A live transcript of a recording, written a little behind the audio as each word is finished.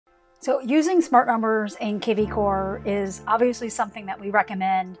So using smart numbers in kvCORE is obviously something that we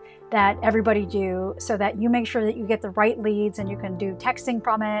recommend that everybody do, so that you make sure that you get the right leads, and you can do texting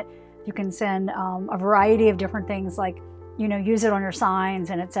from it. You can send a variety of different things, like, you know, use it on your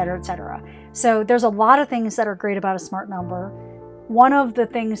signs and et cetera, et cetera. So there's a lot of things that are great about a smart number. One of the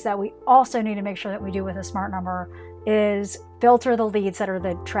things that we also need to make sure that we do with a smart number is filter the leads that are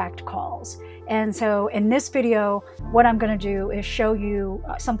the tracked calls. And so in this video, what I'm going to do is show you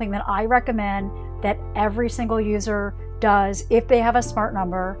something that I recommend that every single user does if they have a smart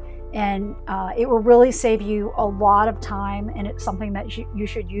number, and it will really save you a lot of time, and it's something that you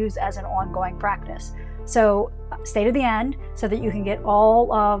should use as an ongoing practice. So stay to the end so that you can get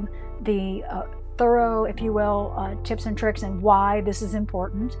all of the thorough, if you will, tips and tricks and why this is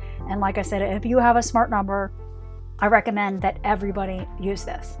important. And like I said, if you have a smart number, I recommend that everybody use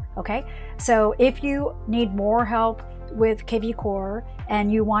this, okay? So if you need more help with kvCORE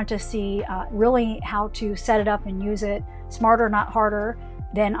and you want to see really how to set it up and use it smarter, not harder,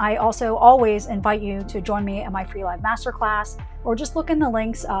 then I also always invite you to join me at my free live masterclass, or just look in the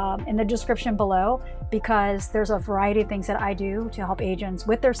links in the description below, because there's a variety of things that I do to help agents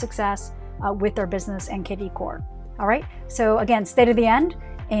with their success, with their business and kvCORE. All right, so again, stay to the end,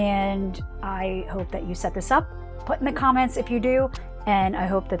 and I hope that you set this up. Put in the comments if you do, and I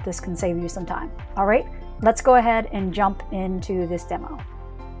hope that this can save you some time. All right, let's go ahead and jump into this demo.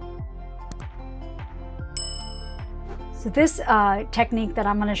 So this technique that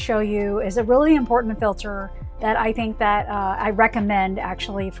I'm going to show you is a really important filter that I think that I recommend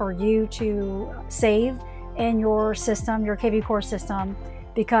actually for you to save in your system, your kvCORE system,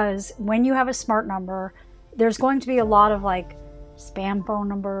 because when you have a smart number, there's going to be a lot of like spam phone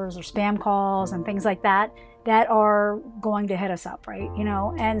numbers or spam calls and things like that that are going to hit us up, right? You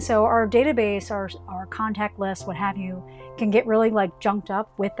know, and so our database, our contact list, what have you, can get really like junked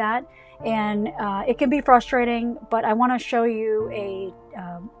up with that, and it can be frustrating. But I want to show you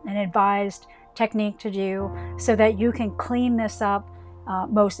an advised technique to do so that you can clean this up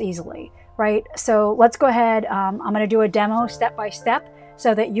most easily, right? So let's go ahead. I'm going to do a demo step by step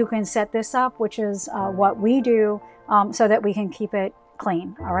so that you can set this up, which is what we do, so that we can keep it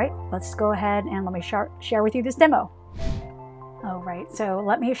clean. All right, let's go ahead and let me share with you this demo. All right, so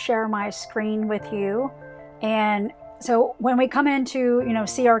let me share my screen with you. And so when we come into, you know,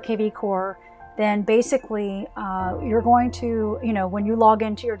 see our kvCORE, then basically you're going to, you know, when you log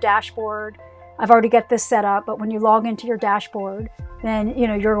into your dashboard, I've already got this set up, but when you log into your dashboard, then, you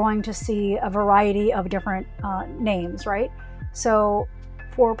know, you're going to see a variety of different names, right? So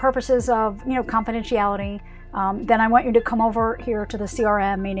for purposes of, you know, confidentiality, then I want you to come over here to the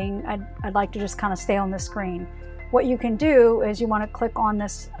CRM, meaning I'd like to just kind of stay on the screen. What you can do is you want to click on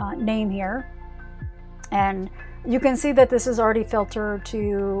this name here, and you can see that this is already filtered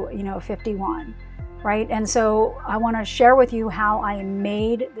to, you know, 51, right? And so I want to share with you how I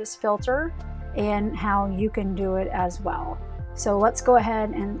made this filter and how you can do it as well. So let's go ahead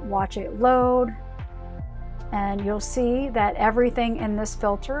and watch it load, and you'll see that everything in this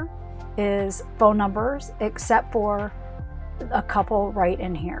filter is phone numbers, except for a couple right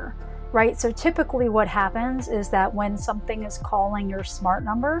in here, right? So typically what happens is that when something is calling your smart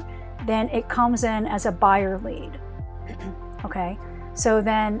number, then it comes in as a buyer lead. Okay, so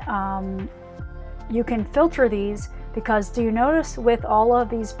then you can filter these, because do you notice with all of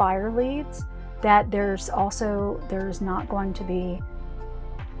these buyer leads that there's not going to be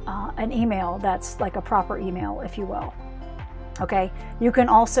an email that's like a proper email, if you will. Okay, you can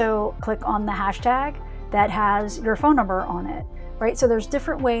also click on the hashtag that has your phone number on it, right? So there's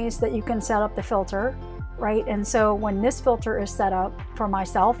different ways that you can set up the filter, right? And so when this filter is set up for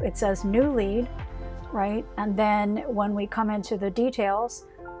myself, it says new lead, right? And then when we come into the details,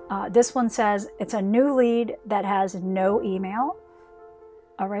 this one says it's a new lead that has no email.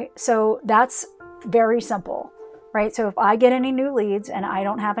 All right, so that's very simple, right? So if I get any new leads and I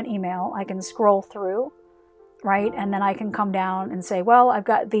don't have an email, I can scroll through, right? And then I can come down and say, well, I've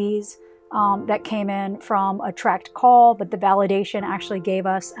got these that came in from a tracked call, but the validation actually gave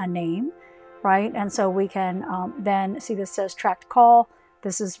us a name, right? And so we can then see this says tracked call.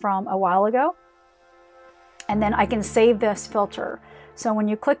 This is from a while ago. And then I can save this filter. So when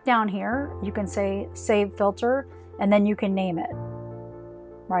you click down here, you can say save filter, and then you can name it,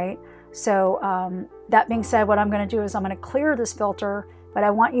 right? So that being said, what I'm going to do is I'm going to clear this filter, but I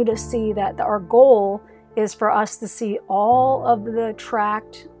want you to see that our goal is for us to see all of the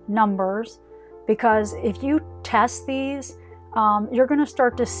tracked numbers, because if you test these, you're going to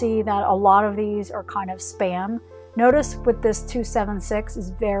start to see that a lot of these are kind of spam. Notice with this 276 is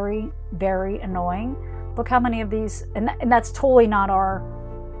very, very annoying. Look how many of these, and that's totally not our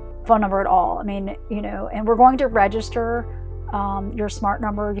phone number at all. I mean, you know, and we're going to register your smart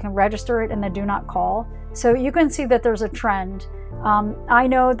number. You can register it in the do not call. So you can see that there's a trend. I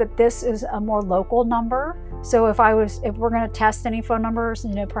know that this is a more local number. So if we're going to test any phone numbers,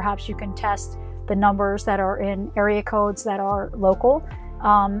 you know, perhaps you can test the numbers that are in area codes that are local.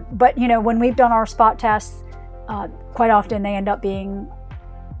 But you know, when we've done our spot tests, quite often they end up being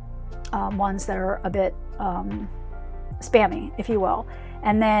ones that are a bit spammy, if you will.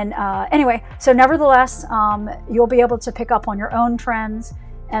 And then anyway, so nevertheless, you'll be able to pick up on your own trends,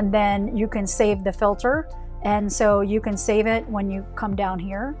 and then you can save the filter. And so you can save it when you come down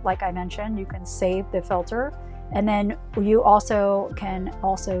here. Like I mentioned, you can save the filter, and then you also can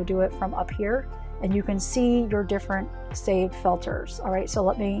do it from up here, and you can see your different saved filters. All right, so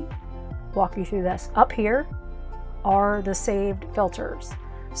let me walk you through this. Up here are the saved filters.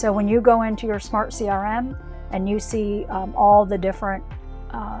 So when you go into your smart CRM and you see all the different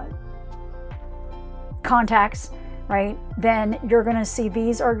contacts, right, then you're going to see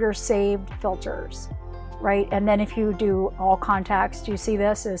these are your saved filters, right? And then if you do all contacts, do you see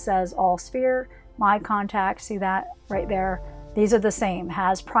this? It says all sphere, my contacts, see that right there? These are the same,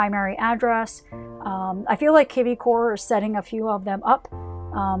 has primary address. I feel like kvCORE is setting a few of them up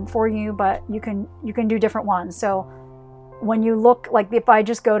for you, but you can do different ones. So when you look, like if I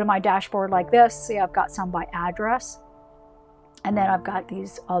just go to my dashboard like this, see I've got some by address, and then I've got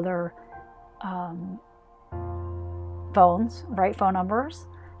these other phones, right, phone numbers,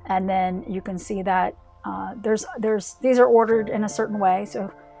 and then you can see that these are ordered in a certain way.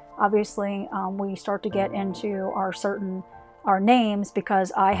 So obviously we start to get into our names,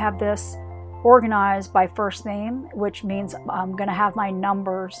 because I have this organized by first name, which means I'm going to have my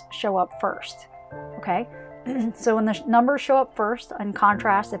numbers show up first. Okay, so when the numbers show up first, in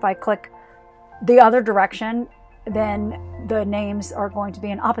contrast, if I click the other direction, then the names are going to be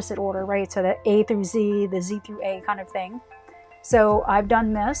in opposite order, right? So the A through Z, the Z through A kind of thing. So I've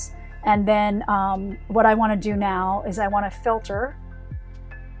done this, and then what I want to do now is I want to filter.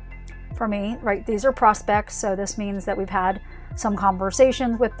 For me, right, these are prospects, so this means that we've had some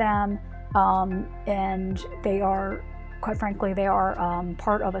conversations with them, and they are, quite frankly, they are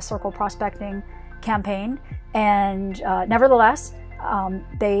part of a circle prospecting campaign, and nevertheless,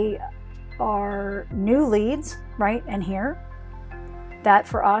 they are new leads, right? And here, that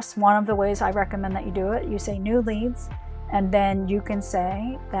for us, one of the ways I recommend that you do it, you say new leads, and then you can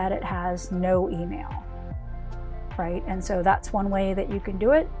say that it has no email. Right, and so that's one way that you can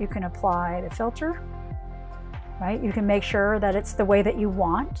do it. You can apply the filter, right? You can make sure that it's the way that you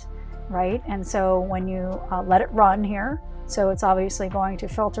want, right? And so when you let it run here, so it's obviously going to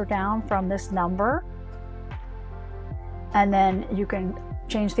filter down from this number, and then you can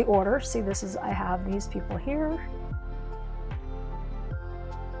change the order. See, this is, I have these people here.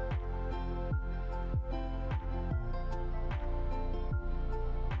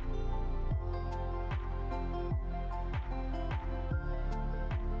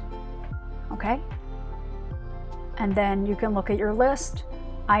 Okay, and then you can look at your list.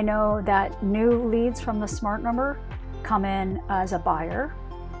 I know that new leads from the smart number come in as a buyer,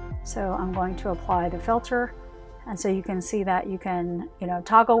 so I'm going to apply the filter, and so you can see that you can, you know,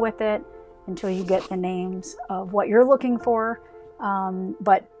 toggle with it until you get the names of what you're looking for.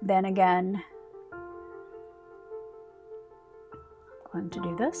 But then again, I'm going to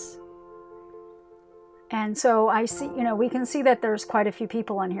do this. And so I see, you know, we can see that there's quite a few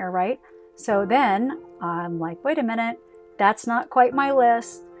people in here, right? So then I'm like, wait a minute, that's not quite my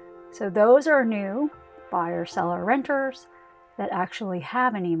list. So those are new buyer, seller, renters that actually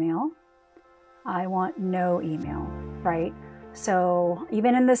have an email. I want no email, right? So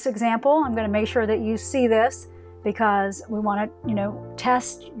even in this example, I'm going to make sure that you see this, because we want to, you know,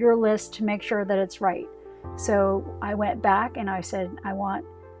 test your list to make sure that it's right. So I went back and I said, I want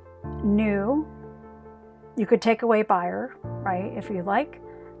new. You could take away buyer, right, if you like.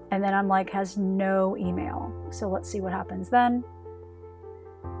 And then I'm like, has no email. So let's see what happens then.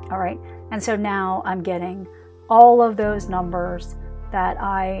 All right, and so now I'm getting all of those numbers that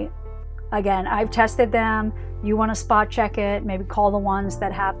again, I've tested them. You want to spot check it, maybe call the ones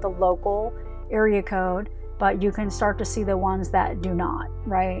that have the local area code, but you can start to see the ones that do not,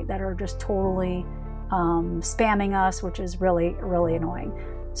 right? That are just totally spamming us, which is really, really annoying.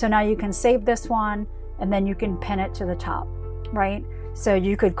 So now you can save this one, and then you can pin it to the top, right? So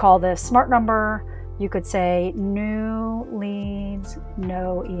you could call this smart number. You could say new leads,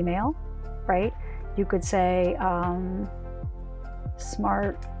 no email, right? You could say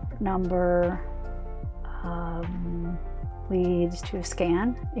smart number leads to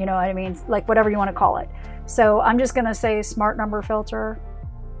scan, you know what I mean? Like whatever you want to call it. So I'm just going to say smart number filter.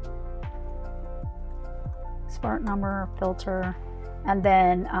 smart number filter, and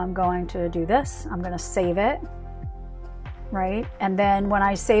then I'm going to do this. I'm going to save it, right? And then when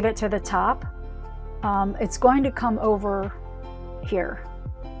I save it to the top, it's going to come over here,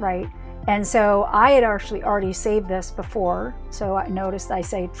 right? And so I had actually already saved this before. So I noticed I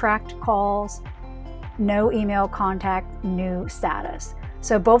say tracked calls, no email contact, new status.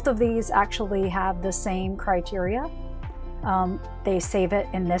 So both of these actually have the same criteria. They save it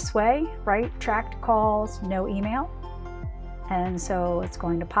in this way, right? Tracked calls, no email. And so it's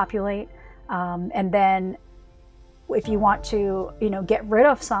going to populate. And then if you want to, get rid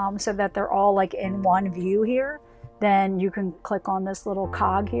of some so that they're all like in one view here, then you can click on this little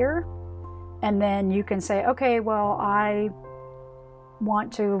cog here. And then you can say, okay, well, I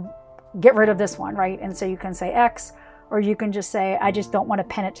want to get rid of this one, right? And so you can say X, or you can just say, I just don't want to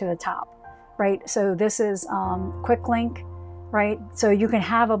pin it to the top, right? So this is quick link, right? So you can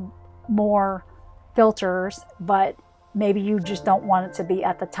have more filters, but maybe you just don't want it to be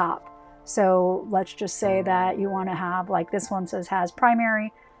at the top. So let's just say that you want to have, like this one says has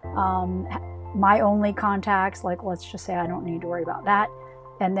primary, my only contacts, like let's just say I don't need to worry about that.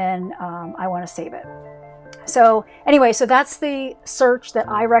 And then I want to save it. So anyway, so that's the search that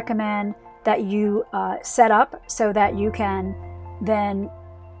I recommend that you set up so that you can then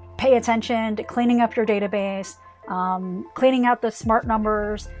pay attention to cleaning up your database, cleaning out the smart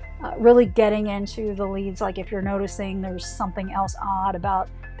numbers, really getting into the leads. Like if you're noticing there's something else odd about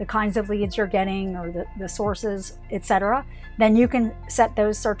the kinds of leads you're getting or the sources, etc., then you can set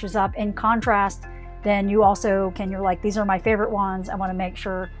those searches up. In contrast, then you also can, you're like, these are my favorite ones. I want to make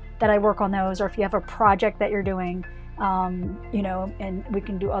sure that I work on those. Or if you have a project that you're doing, and we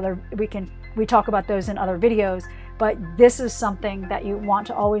can do we talk about those in other videos, but this is something that you want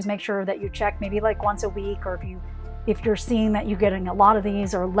to always make sure that you check maybe like once a week, or if you're seeing that you're getting a lot of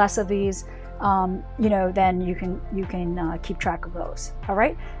these or less of these, then you can keep track of those. All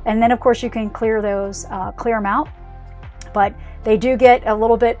right. And then of course you can clear those, clear them out, but they do get a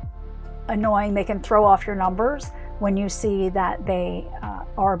little bit annoying. They can throw off your numbers when you see that they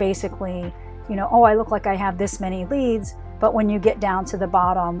are basically, oh, I look like I have this many leads, but when you get down to the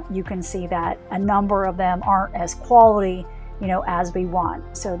bottom, you can see that a number of them aren't as quality, as we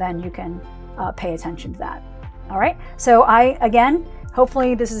want. So then you can pay attention to that. All right. So again,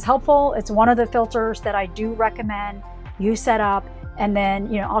 hopefully this is helpful. It's one of the filters that I do recommend you set up. And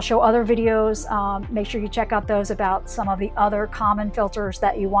then, I'll show other videos. Make sure you check out those about some of the other common filters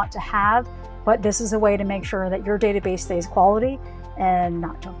that you want to have. But this is a way to make sure that your database stays quality and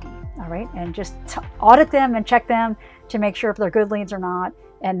not junky. All right. And just audit them and check them to make sure if they're good leads or not.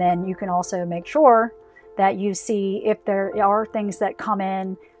 And then you can also make sure that you see if there are things that come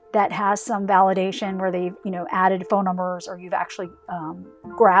in that has some validation where they've, added phone numbers, or you've actually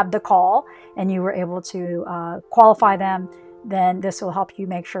grabbed the call and you were able to qualify them. Then this will help you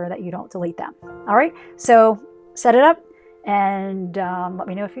make sure that you don't delete them. All right, so set it up and let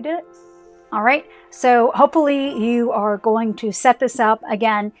me know if you did it. All right, so hopefully you are going to set this up.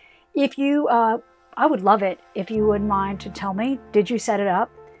 Again, if you, I would love it if you wouldn't mind to tell me, did you set it up?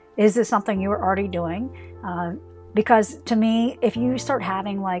 Is this something you were already doing? Because to me, if you start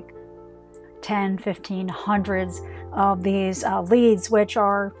having like 10, 15, hundreds of these leads, which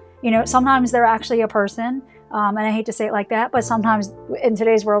are, sometimes they're actually a person, and I hate to say it like that, but sometimes in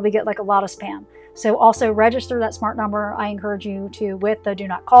today's world, we get like a lot of spam. So also register that smart number. I encourage you to with the do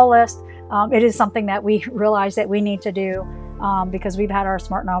not call list. It is something that we realize that we need to do because we've had our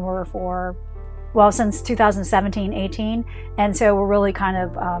smart number for, since 2017, 18. And so we're really kind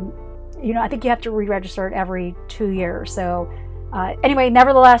of, I think you have to re-register it every 2 years. So anyway,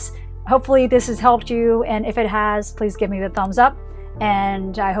 nevertheless, hopefully this has helped you. And if it has, please give me the thumbs up.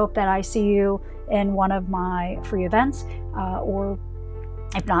 And I hope that I see you in one of my free events, or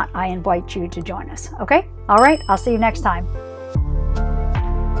if not, I invite you to join us. Okay? All right. I'll see you next time.